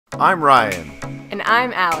I'm Ryan. And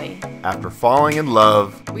I'm Allie. After falling in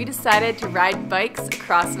love, we decided to ride bikes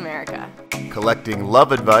across America, collecting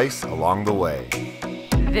love advice along the way.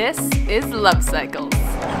 This is Love Cycles.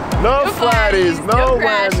 No flatties, no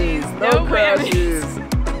crashies, whammies, no crashies.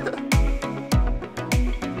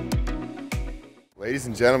 Ladies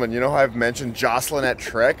and gentlemen, you know how I've mentioned Jocelyn at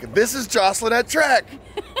Trek? This is Jocelyn at Trek.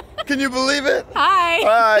 Can you believe it? Hi.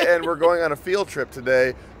 Hi, and we're going on a field trip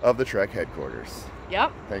today of the Trek headquarters.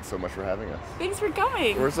 Yep. Thanks so much for having us. Thanks for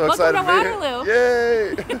coming. We're so Welcome excited to to be Waterloo.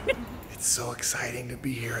 here. Yay! It's so exciting to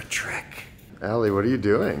be here at Trek. Allie, what are you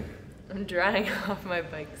doing? I'm drying off my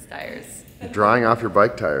bike's tires. You're drying off your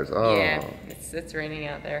bike tires. Oh. Yeah, it's raining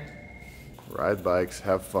out there. Ride bikes,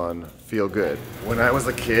 have fun, feel good. When I was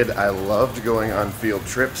a kid, I loved going on field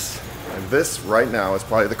trips. And this right now is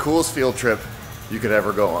probably the coolest field trip you could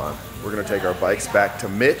ever go on. We're gonna take our bikes back to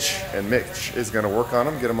Mitch, and Mitch is gonna work on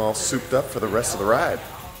them, get them all souped up for the rest of the ride.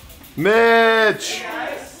 Mitch!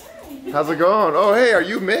 How's it going? Oh, hey, are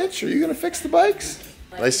you Mitch? Are you gonna fix the bikes?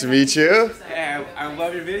 Nice to meet you. Yeah, I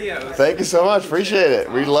love your videos. Thank you so much, appreciate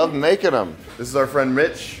it. We love making them. This is our friend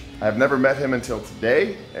Mitch. I've never met him until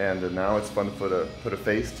today, and now it's fun to put a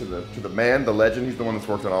face to the man, the legend. He's the one that's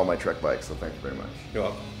worked on all my Trek bikes, so thank you very much. You're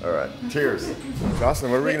welcome. All right, cheers.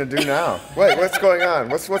 Jocelyn, what are we gonna do now? Wait, what's going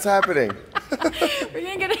on? What's happening? We're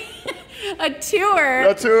gonna get a tour.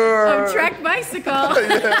 A tour of Trek bicycle.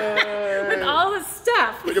 With all the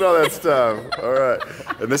stuff. Look at all that stuff. All right,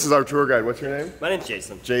 and this is our tour guide. What's your name? My name's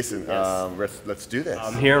Jason. Jason. Yes. Let's do this.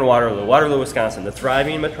 I'm here in Waterloo, Wisconsin, the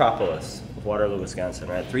thriving metropolis of Waterloo, Wisconsin.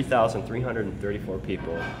 We're at 3,334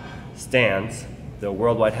 people. Stands the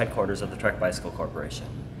worldwide headquarters of the Trek Bicycle Corporation.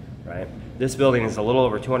 Right. This building is a little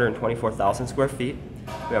over 224,000 square feet.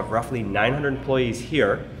 We have roughly 900 employees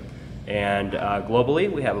here, and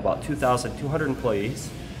globally we have about 2,200 employees,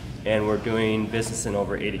 and we're doing business in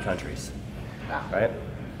over 80 countries. Right.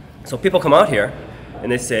 So people come out here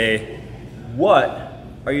and they say, "What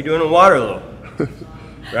are you doing in Waterloo?"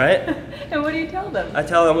 Right? And what do you tell them? I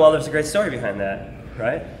tell them, well, there's a great story behind that,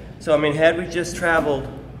 right? So, I mean, had we just traveled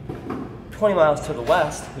 20 miles to the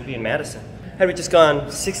west, we'd be in Madison. Had we just gone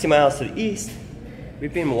 60 miles to the east,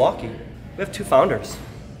 we'd be in Milwaukee. We have two founders.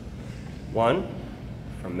 One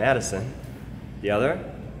from Madison, the other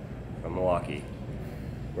from Milwaukee.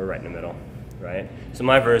 We're right in the middle, right? So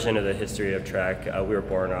my version of the history of Trek, we were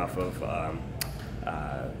born off of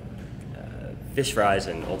fish fries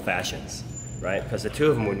and old fashions. Right? Because the two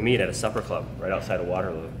of them would meet at a supper club right outside of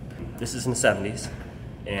Waterloo. This is in the 70s,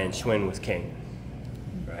 and Schwinn was king,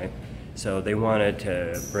 right? So they wanted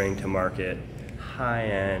to bring to market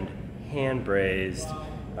high-end, hand-brazed,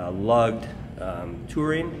 lugged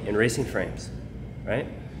touring and racing frames, right?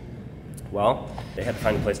 Well, they had to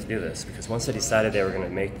find a place to do this, because once they decided they were going to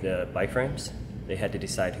make the bike frames, they had to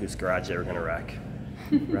decide whose garage they were going to wreck,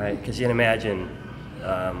 right? Because you can imagine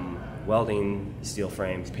welding steel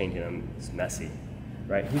frames, painting them is messy,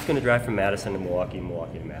 right? Who's going to drive from Madison to Milwaukee,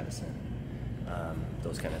 Milwaukee to Madison?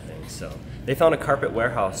 Those kind of things. So they found a carpet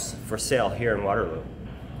warehouse for sale here in Waterloo.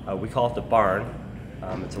 We call it the Barn.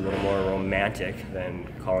 It's a little more romantic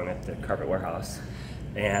than calling it the carpet warehouse.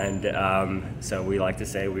 And so we like to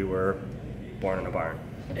say we were born in a barn.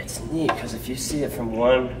 It's neat because if you see it from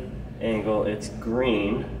one angle, it's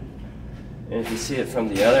green. And if you see it from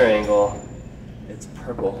the other angle, it's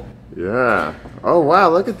purple. Yeah. Oh wow,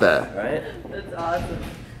 look at that. Right? That's awesome.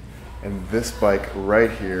 And this bike right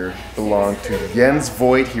here belonged to Jens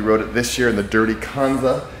Voigt. He rode it this year in the Dirty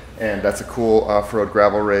Kanza, and that's a cool off-road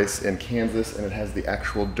gravel race in Kansas, and it has the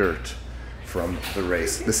actual dirt from the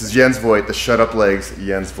race. This is Jens Voigt, the Shut Up Legs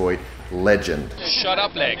Jens Voigt legend. Shut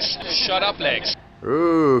up, legs. Shut up, legs.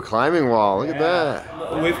 Ooh, climbing wall, look at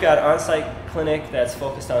that. We've got on-site clinic that's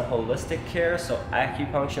focused on holistic care, so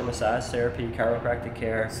acupuncture, massage therapy, chiropractic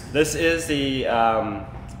care. This is the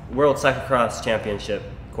World Cyclocross Championship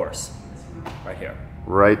course, right here.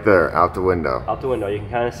 Right there, out the window. Out the window, you can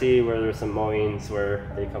kind of see where there's some mowings where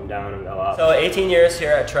they come down and go up. So 18 years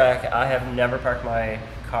here at Trek, I have never parked my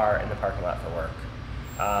car in the parking lot for work.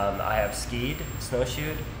 I have skied,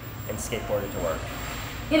 snowshoed, and skateboarded to work.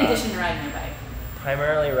 In addition to riding your bike.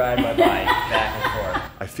 Primarily ride my bike back and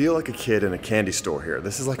forth. I feel like a kid in a candy store here.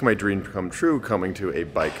 This is like my dream come true, coming to a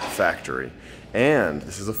bike factory. And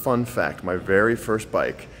this is a fun fact, my very first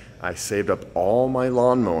bike, I saved up all my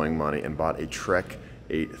lawn mowing money and bought a Trek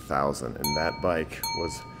 8000. And that bike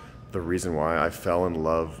was the reason why I fell in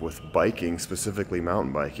love with biking, specifically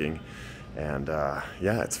mountain biking. And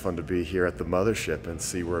yeah, it's fun to be here at the mothership and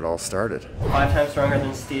see where it all started. 5 times stronger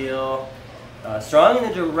than steel. Strong in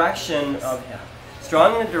the direction of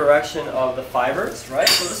drawn in the direction of the fibers, right?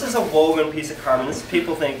 So this is a woven piece of carbon. This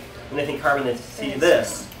people think, when they think carbon, they see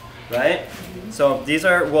this, right? So these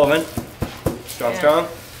are woven, strong, strong,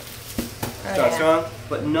 strong,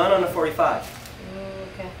 but none on the 45.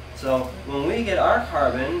 Okay. So when we get our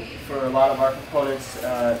carbon for a lot of our components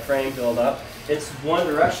frame buildup, it's one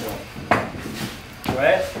directional,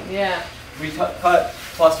 right? Yeah. We cut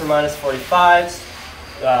plus or minus 45s,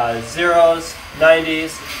 zeros,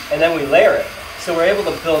 90s, and then we layer it. So we're able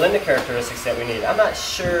to build in the characteristics that we need. I'm not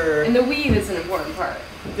sure. And the weave is an important part.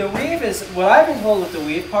 The weave is, what I've been told with the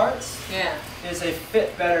weave parts, Yeah. is they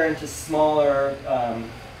fit better into smaller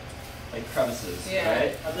like crevices,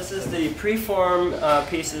 right? This is the preform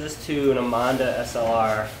pieces to an Amanda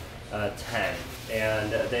SLR 10.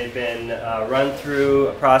 And they've been run through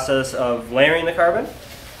a process of layering the carbon,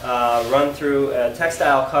 run through a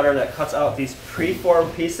textile cutter that cuts out these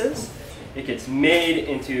preformed pieces. It gets made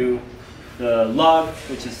into the lug,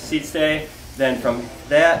 which is seat stay. Then from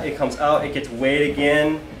that, it comes out, it gets weighed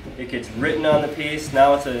again, it gets written on the piece.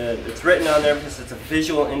 Now it's written on there because it's a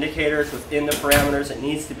visual indicator. It's within the parameters it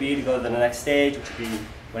needs to be to go to the next stage, which would be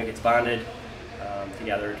when it gets bonded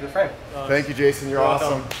together to a frame. Thank you, Jason. You're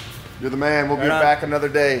awesome. You're the man. We'll be back another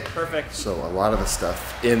day. Perfect. So a lot of the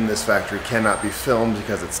stuff in this factory cannot be filmed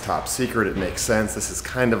because it's top secret. It makes sense. This is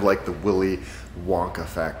kind of like the Willy Wonka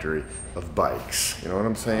factory of bikes. You know what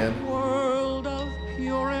I'm saying? World of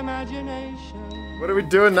pure imagination. What are we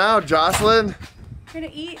doing now, Jocelyn? We're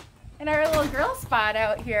gonna eat in our little grill spot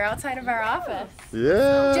out here outside of our office.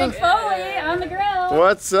 Yeah. Jake Foley on the grill.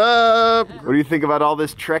 What's up? What do you think about all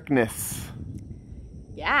this Trekness?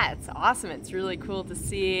 Yeah, it's awesome. It's really cool to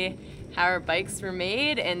see how our bikes were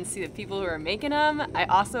made and see the people who are making them. I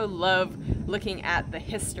also love looking at the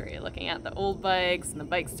history, looking at the old bikes and the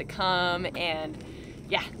bikes to come, and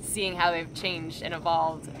yeah, seeing how they've changed and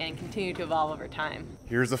evolved and continue to evolve over time.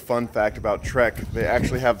 Here's a fun fact about Trek. They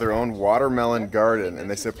actually have their own watermelon garden, and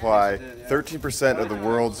they supply 13% of the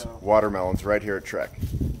world's watermelons right here at Trek.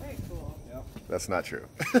 Very cool. That's not true.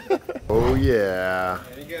 Oh yeah.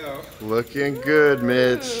 There you go. Looking good,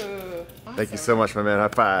 Mitch. Thank you so much, my man. High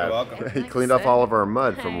five. You're welcome. He cleaned off all of our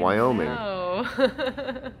mud from Wyoming.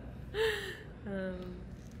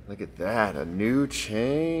 Look at that. A new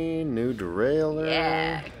chain, new derailleur.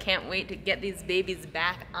 Yeah, can't wait to get these babies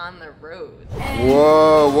back on the road.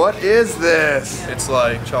 Whoa, what is this? It's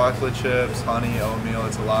like chocolate chips, honey, oatmeal.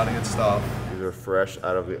 It's a lot of good stuff. These are fresh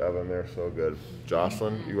out of the oven. They're so good.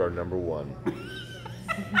 Jocelyn, you are number one.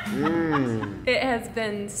 It has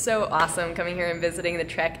been so awesome coming here and visiting the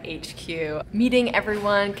Trek HQ. Meeting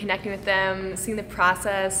everyone, connecting with them, seeing the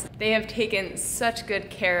process. They have taken such good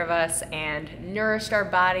care of us and nourished our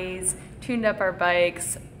bodies, tuned up our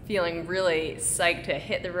bikes, feeling really psyched to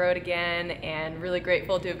hit the road again, and really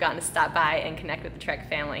grateful to have gotten to stop by and connect with the Trek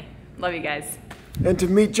family. Love you guys. And to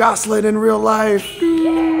meet Jocelyn in real life.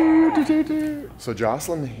 So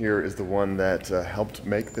Jocelyn here is the one that helped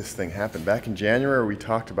make this thing happen. Back in January, we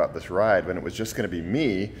talked about this ride when it was just going to be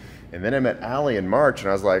me. And then I met Allie in March, and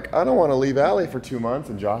I was like, I don't want to leave Allie for 2 months.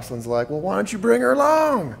 And Jocelyn's like, well, why don't you bring her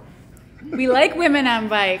along? We like women on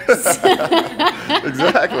bikes.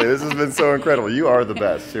 Exactly. This has been so incredible. You are the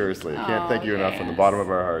best, seriously. I can't thank you enough from the bottom of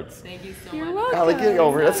our hearts. Thank you so You're much. welcome. Allie, get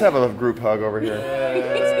over here. Let's have a group hug over here.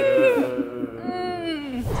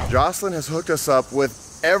 Jocelyn has hooked us up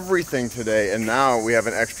with everything today, and now we have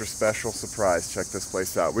an extra special surprise. Check this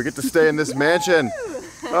place out. We get to stay in this mansion.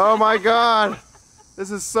 Oh my God.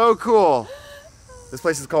 This is so cool. This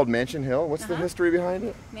place is called Mansion Hill. What's the history behind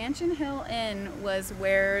it? Mansion Hill Inn was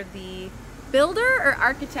where the builder or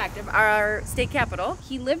architect of our state capitol,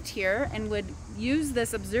 he lived here and would use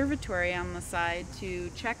this observatory on the side to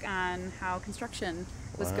check on how construction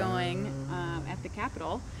was going at the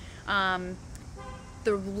capitol.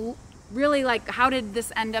 Really, like, how did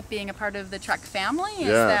this end up being a part of the Trek family is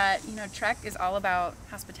that, you know, Trek is all about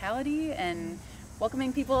hospitality and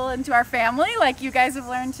welcoming people into our family, like you guys have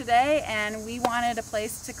learned today, and we wanted a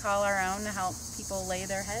place to call our own to help people lay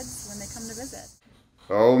their heads when they come to visit.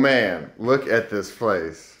 Oh man, look at this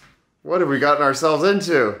place. What have we gotten ourselves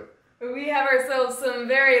into? We have ourselves some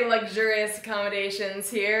very luxurious accommodations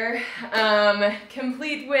here,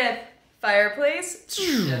 complete with fireplace,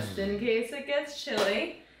 just in case it gets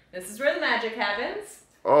chilly. This is where the magic happens.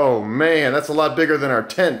 Oh man, that's a lot bigger than our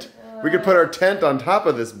tent. We could put our tent on top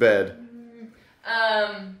of this bed.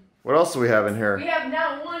 What else do we have in here? We have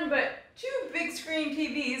not one, but 2 big screen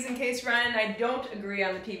TVs in case Ryan and I don't agree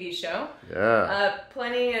on the TV show. Yeah.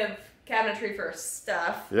 Plenty of cabinetry for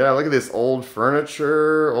stuff. Yeah, look at this old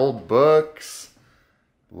furniture, old books.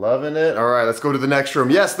 Loving it. All right, let's go to the next room.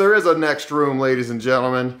 Yes, there is a next room, ladies and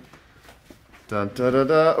gentlemen. Dun, da, da,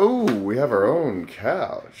 da. Ooh, we have our own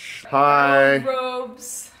couch. Hi.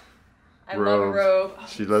 Robes. I Robes. love a robe. Oh,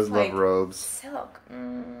 She does love like robes. silk.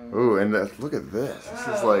 Ooh, and look at this. This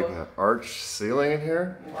is like an arch ceiling in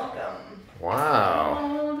here. Welcome. Wow.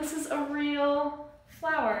 Oh, this is a real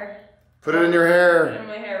flower. Put it in your Put it hair. in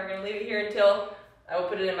my hair. We're gonna leave it here until I will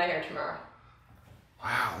put it in my hair tomorrow.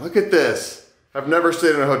 Wow, look at this. I've never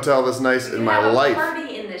stayed in a hotel this nice in my have life. A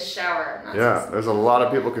party in this shower. Yeah, there's a lot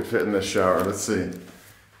of people could fit in this shower. Let's see.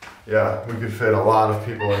 Yeah, we could fit a lot of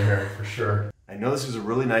people in here for sure. I know this is a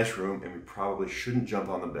really nice room and we probably shouldn't jump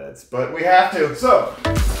on the beds, but we have to. So,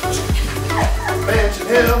 Mansion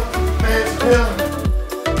Hill, Mansion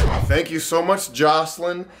Hill. Thank you so much,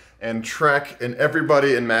 Jocelyn and Trek and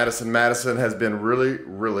everybody in Madison. Madison has been really,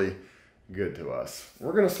 really good to us.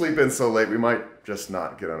 We're gonna sleep in so late we might just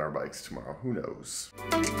not get on our bikes tomorrow. Who knows?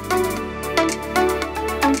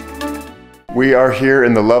 We are here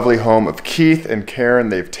in the lovely home of Keith and Karen.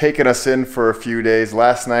 They've taken us in for a few days.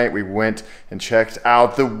 Last night we went and checked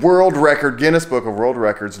out the world record, Guinness Book of World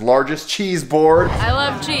Records, largest cheese board. I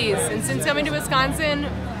love cheese, and since coming to Wisconsin,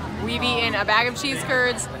 we've eaten a bag of cheese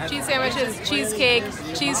curds, cheese sandwiches, cheesecake,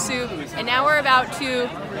 cheese soup, and now we're about to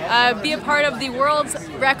be a part of the world's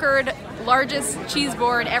record largest cheese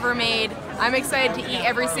board ever made. I'm excited to eat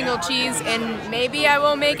every single cheese, and maybe I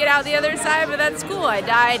won't make it out the other side, but that's cool. I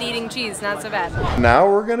died eating cheese, not so bad. Now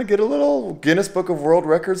we're gonna get a little Guinness Book of World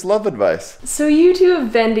Records love advice. So you two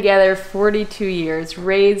have been together 42 years,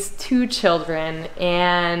 raised 2 children,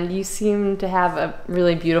 and you seem to have a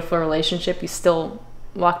really beautiful relationship. You still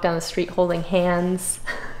walk down the street holding hands.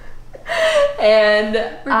 And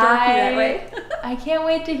We're dorky that way. I can't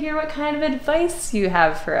wait to hear what kind of advice you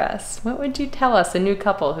have for us. What would you tell us, a new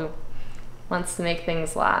couple who wants to make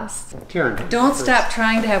things last? Karen. Don't stop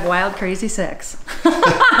trying to have wild, crazy sex.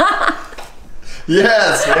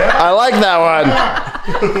 Yes, I like that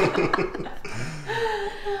one.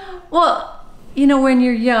 Well, you know, when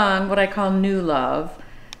you're young, what I call new love,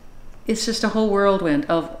 it's just a whole whirlwind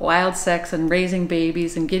of wild sex and raising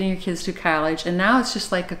babies and getting your kids to college. And now it's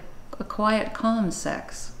just like a quiet, calm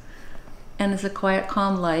sex. And it's a quiet,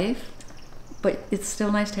 calm life, but it's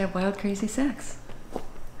still nice to have wild, crazy sex.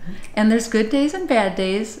 And there's good days and bad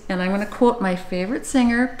days, and I'm going to quote my favorite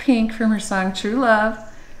singer, Pink, from her song True Love.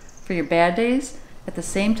 For your bad days, at the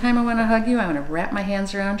same time I want to hug you, I want to wrap my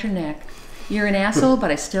hands around your neck. You're an asshole, but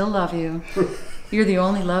I still love you. You're the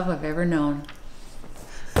only love I've ever known.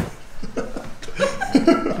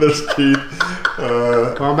 That's Keith.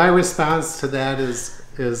 Well, my response to that is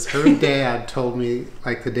her dad told me,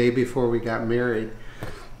 like the day before we got married,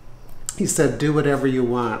 he said, do whatever you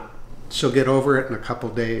want. She'll get over it in a couple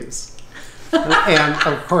days. And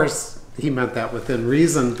of course, he meant that within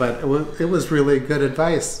reason, but it was really good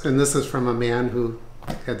advice. And this is from a man who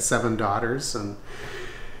had 7 daughters, and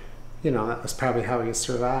you know, that was probably how he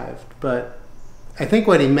survived. But I think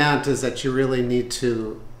what he meant is that you really need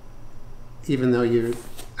to, even though you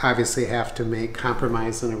obviously have to make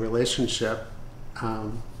compromise in a relationship,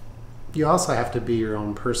 you also have to be your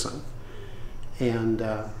own person. And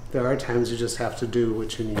there are times you just have to do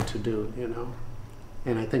what you need to do, you know.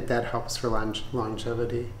 And I think that helps for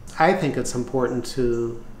longevity. I think it's important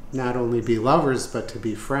to not only be lovers, but to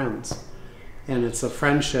be friends. And it's a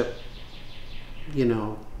friendship, you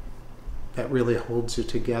know, that really holds you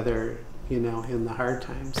together, you know, in the hard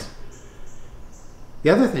times. The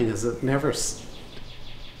other thing is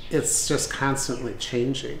it's just constantly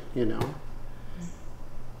changing, you know.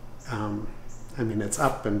 I mean, it's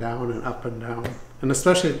up and down and up and down. And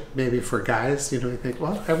especially maybe for guys, you know, you think,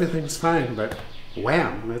 well, everything's fine, but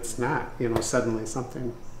wham, it's not. You know, suddenly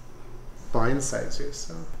something blindsides you,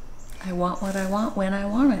 so. I want what I want when I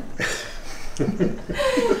want it.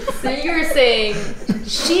 So you were saying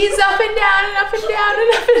she's up and down and up and down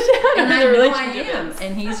and up and down. And I the know I relationship am, is.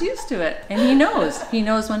 and he's used to it. And he knows. He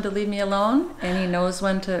knows when to leave me alone, and he knows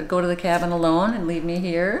when to go to the cabin alone and leave me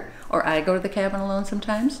here, or I go to the cabin alone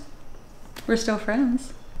sometimes. We're still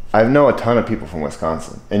friends. I know a ton of people from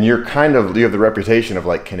Wisconsin, and you have the reputation of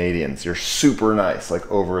like Canadians. You're super nice, like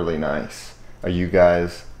overly nice. Are you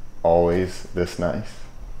guys always this nice?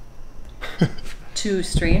 To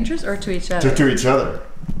strangers or to each other? To each other.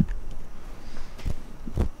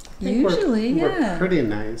 Usually, we're yeah. pretty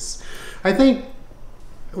nice. I think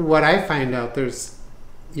what I find out,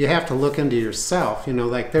 you have to look into yourself, you know,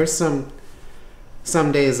 like there's some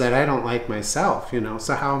days that I don't like myself, you know,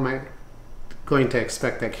 so how am I going to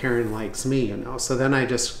expect that Karen likes me, you know? So then I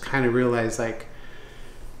just kind of realize, like,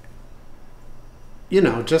 you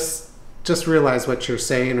know, just realize what you're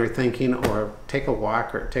saying or thinking, or take a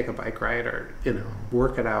walk or take a bike ride, or, you know,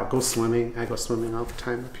 work it out. Go swimming. I go swimming all the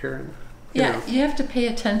time up here. And Yeah, you have to pay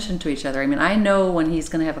attention to each other. I mean, I know when he's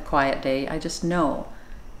going to have a quiet day. I just know.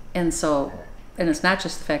 And so, and it's not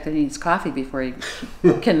just the fact that he needs coffee before he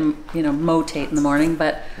can, motate in the morning,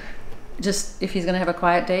 but just if he's going to have a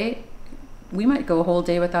quiet day, we might go a whole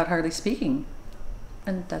day without hardly speaking.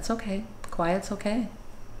 And that's okay. Quiet's okay.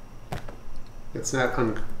 It's not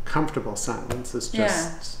uncomfortable silence. It's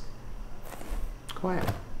just quiet.